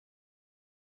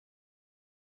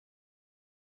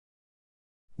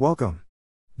Welcome.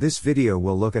 This video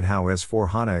will look at how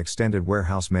S4HANA Extended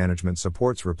Warehouse Management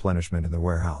supports replenishment in the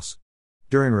warehouse.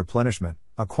 During replenishment,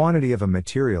 a quantity of a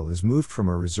material is moved from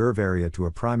a reserve area to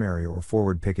a primary or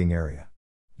forward picking area.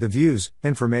 The views,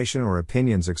 information or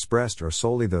opinions expressed are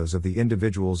solely those of the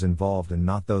individuals involved and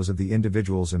not those of the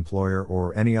individual's employer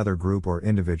or any other group or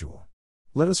individual.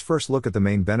 Let us first look at the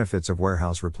main benefits of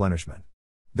warehouse replenishment.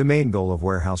 The main goal of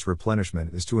warehouse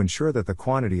replenishment is to ensure that the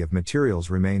quantity of materials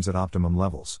remains at optimum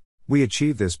levels. We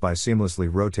achieve this by seamlessly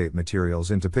rotate materials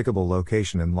into pickable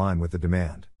location in line with the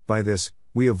demand. By this,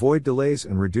 we avoid delays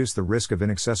and reduce the risk of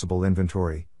inaccessible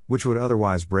inventory, which would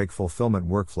otherwise break fulfillment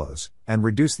workflows, and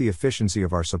reduce the efficiency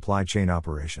of our supply chain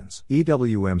operations.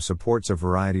 EWM supports a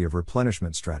variety of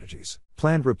replenishment strategies.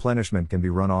 Planned replenishment can be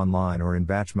run online or in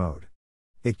batch mode.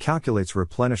 It calculates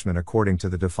replenishment according to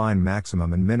the defined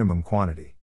maximum and minimum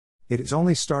quantity. It is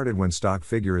only started when stock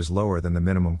figure is lower than the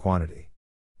minimum quantity.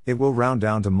 It will round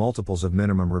down to multiples of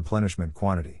minimum replenishment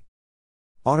quantity.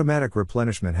 Automatic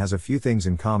replenishment has a few things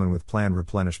in common with planned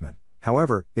replenishment,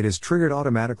 however, it is triggered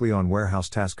automatically on warehouse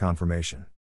task confirmation.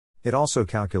 It also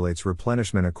calculates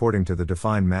replenishment according to the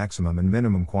defined maximum and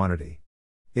minimum quantity.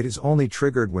 It is only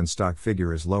triggered when stock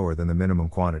figure is lower than the minimum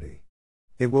quantity.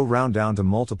 It will round down to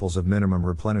multiples of minimum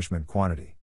replenishment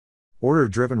quantity.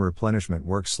 Order-driven replenishment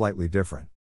works slightly different.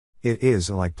 It is,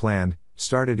 like planned,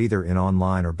 started either in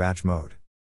online or batch mode.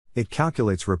 It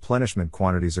calculates replenishment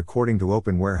quantities according to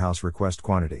open warehouse request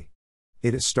quantity.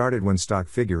 It is started when stock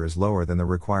figure is lower than the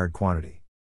required quantity.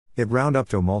 It round up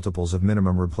to multiples of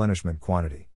minimum replenishment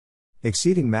quantity.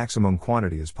 Exceeding maximum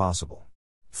quantity is possible.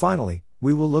 Finally,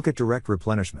 we will look at direct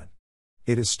replenishment.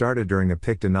 It is started during a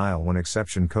pick denial when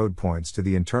exception code points to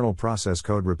the internal process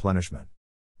code replenishment.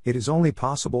 It is only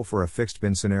possible for a fixed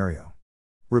bin scenario.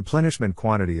 Replenishment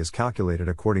quantity is calculated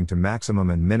according to maximum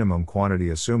and minimum quantity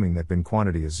assuming that bin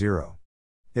quantity is 0.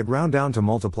 It round down to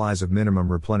multiplies of minimum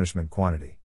replenishment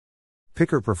quantity.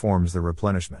 Picker performs the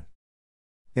replenishment.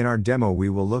 In our demo we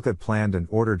will look at planned and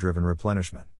order-driven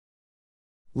replenishment.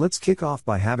 Let's kick off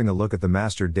by having a look at the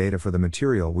master data for the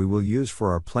material we will use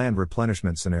for our planned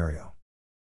replenishment scenario.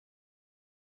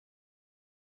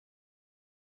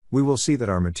 We will see that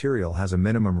our material has a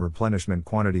minimum replenishment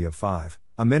quantity of 5,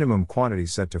 a minimum quantity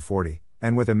set to 40,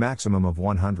 and with a maximum of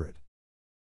 100.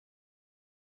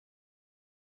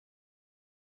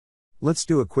 Let's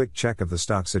do a quick check of the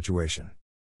stock situation.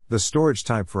 The storage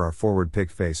type for our forward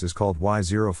pick face is called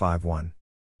Y051.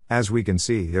 As we can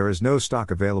see, there is no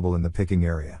stock available in the picking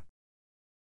area.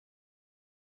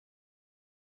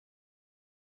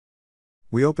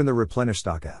 We open the Replenish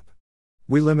Stock app.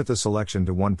 We limit the selection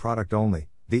to one product only,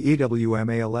 the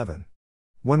EWM-A11.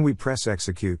 When we press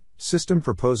execute, system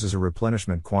proposes a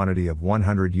replenishment quantity of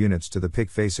 100 units to the pick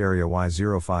face area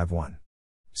Y051.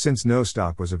 Since no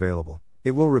stock was available,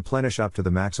 it will replenish up to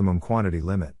the maximum quantity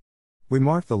limit. We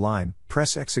mark the line,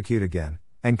 press execute again,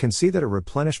 and can see that a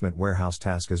replenishment warehouse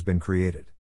task has been created.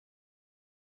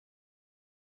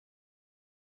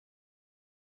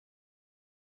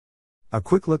 A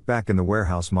quick look back in the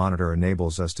warehouse monitor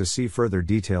enables us to see further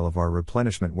detail of our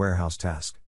replenishment warehouse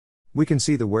task. We can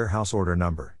see the warehouse order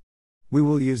number. We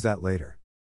will use that later.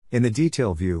 In the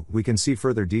detail view, we can see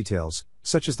further details,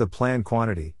 such as the planned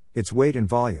quantity, its weight and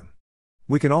volume.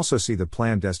 We can also see the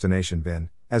planned destination bin,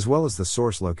 as well as the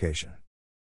source location.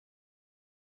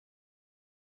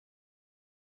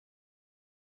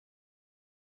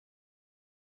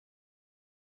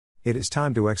 It is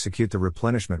time to execute the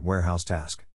replenishment warehouse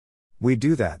task. We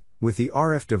do that with the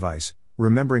RF device,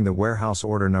 remembering the warehouse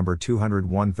order number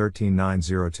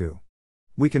 201-13902.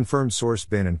 We confirmed source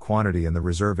bin and quantity in the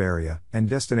reserve area, and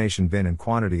destination bin and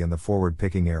quantity in the forward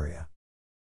picking area.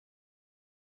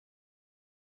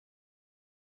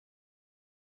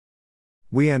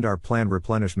 We end our planned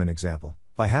replenishment example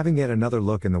by having yet another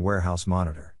look in the warehouse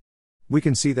monitor. We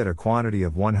can see that a quantity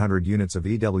of 100 units of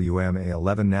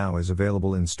EWM-A11 now is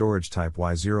available in storage type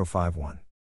Y051.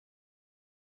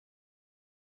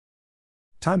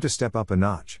 Time to step up a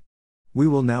notch. We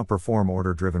will now perform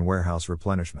order-driven warehouse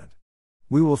replenishment.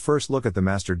 We will first look at the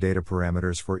master data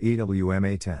parameters for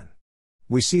EWM-A10.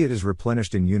 We see it is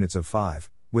replenished in units of 5,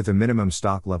 with a minimum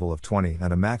stock level of 20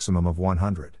 and a maximum of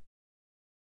 100.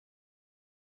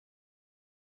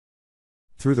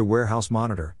 Through the warehouse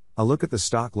monitor, a look at the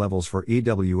stock levels for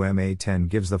EWM-A10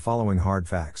 gives the following hard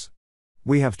facts.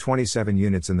 We have 27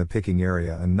 units in the picking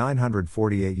area and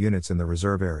 948 units in the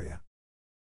reserve area.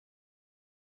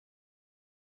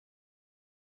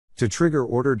 To trigger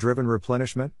order-driven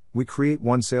replenishment, we create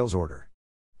one sales order.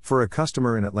 For a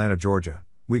customer in Atlanta, Georgia,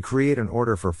 we create an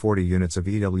order for 40 units of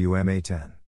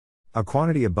EWM-A10. A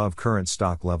quantity above current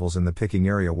stock levels in the picking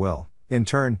area will, in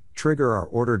turn, trigger our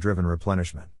order-driven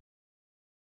replenishment.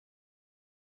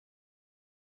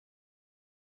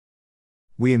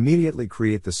 We immediately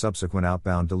create the subsequent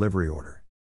outbound delivery order.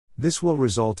 This will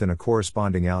result in a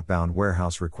corresponding outbound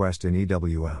warehouse request in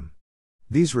EWM.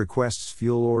 These requests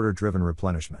fuel order-driven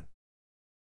replenishment.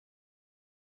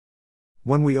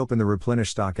 When we open the Replenish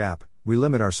Stock app, we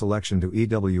limit our selection to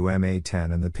EWM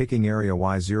A10 and the picking area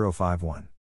Y051.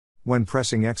 When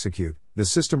pressing execute, the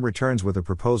system returns with a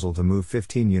proposal to move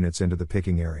 15 units into the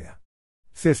picking area.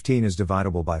 15 is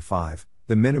divisible by 5,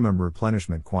 the minimum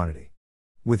replenishment quantity.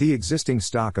 With the existing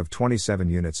stock of 27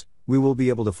 units, we will be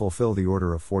able to fulfill the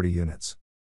order of 40 units.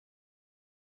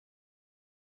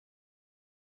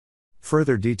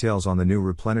 Further details on the new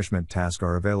replenishment task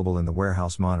are available in the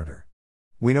Warehouse Monitor.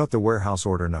 We note the warehouse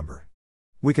order number.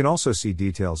 We can also see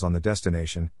details on the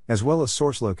destination, as well as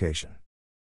source location.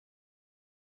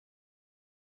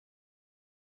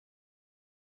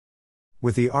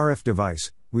 With the RF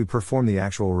device, we perform the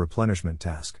actual replenishment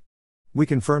task. We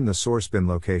confirm the source bin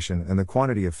location and the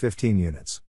quantity of 15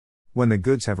 units. When the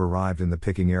goods have arrived in the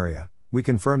picking area, we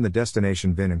confirm the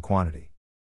destination bin and quantity.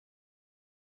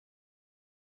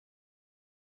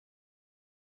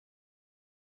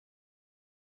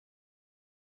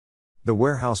 The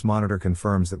Warehouse Monitor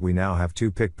confirms that we now have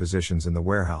 2 picked positions in the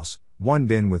warehouse, 1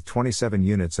 bin with 27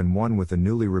 units and 1 with the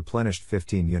newly replenished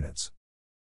 15 units.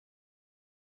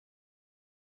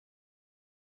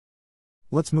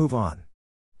 Let's move on.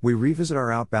 We revisit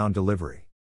our outbound delivery.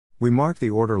 We mark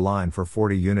the order line for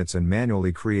 40 units and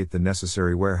manually create the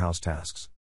necessary warehouse tasks.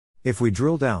 If we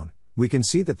drill down, we can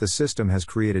see that the system has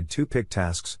created 2 pick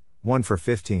tasks, one for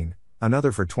 15,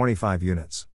 another for 25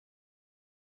 units.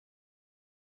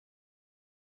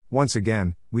 Once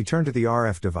again, we turn to the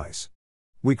RF device.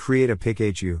 We create a pick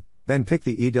HU, then pick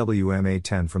the EWM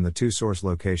A10 from the 2 source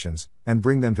locations, and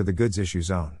bring them to the goods issue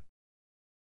zone.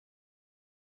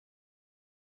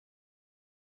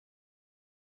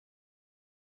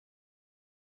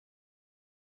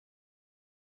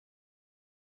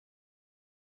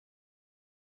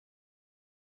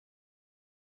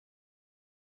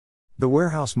 The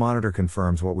Warehouse Monitor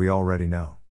confirms what we already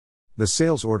know. The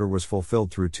sales order was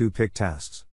fulfilled through 2 pick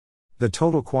tasks. The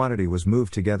total quantity was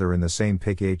moved together in the same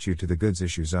pick HU to the goods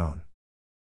issue zone.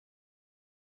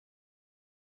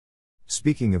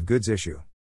 Speaking of goods issue,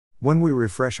 when we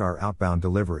refresh our outbound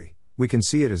delivery, we can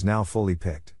see it is now fully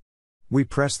picked. We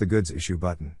press the goods issue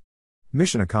button.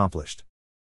 Mission accomplished.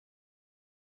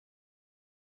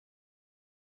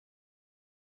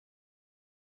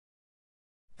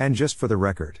 And just for the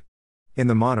record, in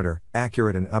the monitor,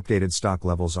 accurate and updated stock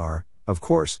levels are, of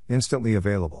course, instantly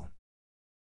available.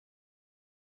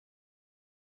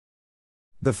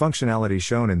 The functionality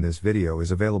shown in this video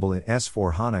is available in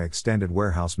S4HANA Extended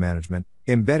Warehouse Management,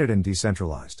 embedded and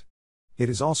decentralized. It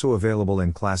is also available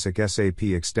in classic SAP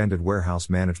Extended Warehouse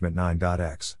Management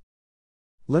 9.x.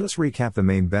 Let us recap the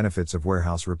main benefits of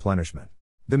warehouse replenishment.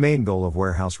 The main goal of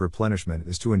warehouse replenishment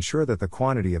is to ensure that the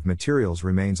quantity of materials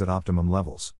remains at optimum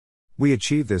levels. We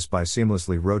achieve this by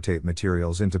seamlessly rotate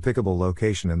materials into pickable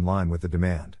location in line with the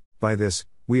demand. By this,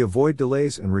 we avoid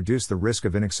delays and reduce the risk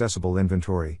of inaccessible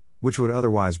inventory, which would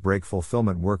otherwise break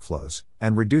fulfillment workflows,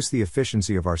 and reduce the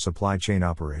efficiency of our supply chain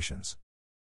operations.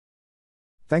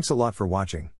 Thanks a lot for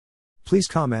watching. Please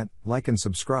comment, like and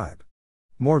subscribe.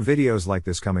 More videos like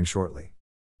this coming shortly.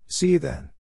 See you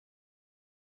then.